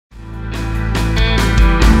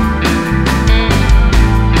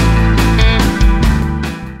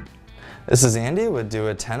This is Andy with Do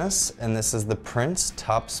It Tennis, and this is the Prince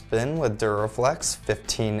Top Spin with Duraflex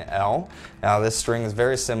 15L. Now this string is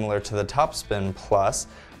very similar to the Top Spin Plus,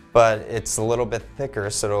 but it's a little bit thicker,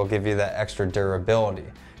 so it'll give you that extra durability.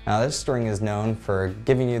 Now this string is known for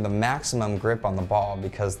giving you the maximum grip on the ball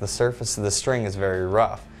because the surface of the string is very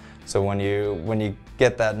rough. So when you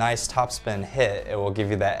get that nice top spin hit, it will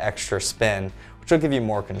give you that extra spin, which will give you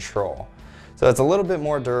more control. So it's a little bit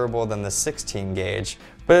more durable than the 16 gauge,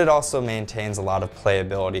 but it also maintains a lot of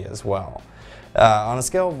playability as well. On a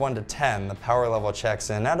scale of 1 to 10, the power level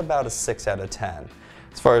checks in at about a 6 out of 10.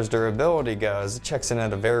 As far as durability goes, it checks in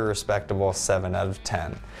at a very respectable 7 out of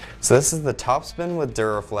 10. So this is the Top Spin with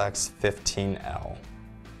Duraflex 15L.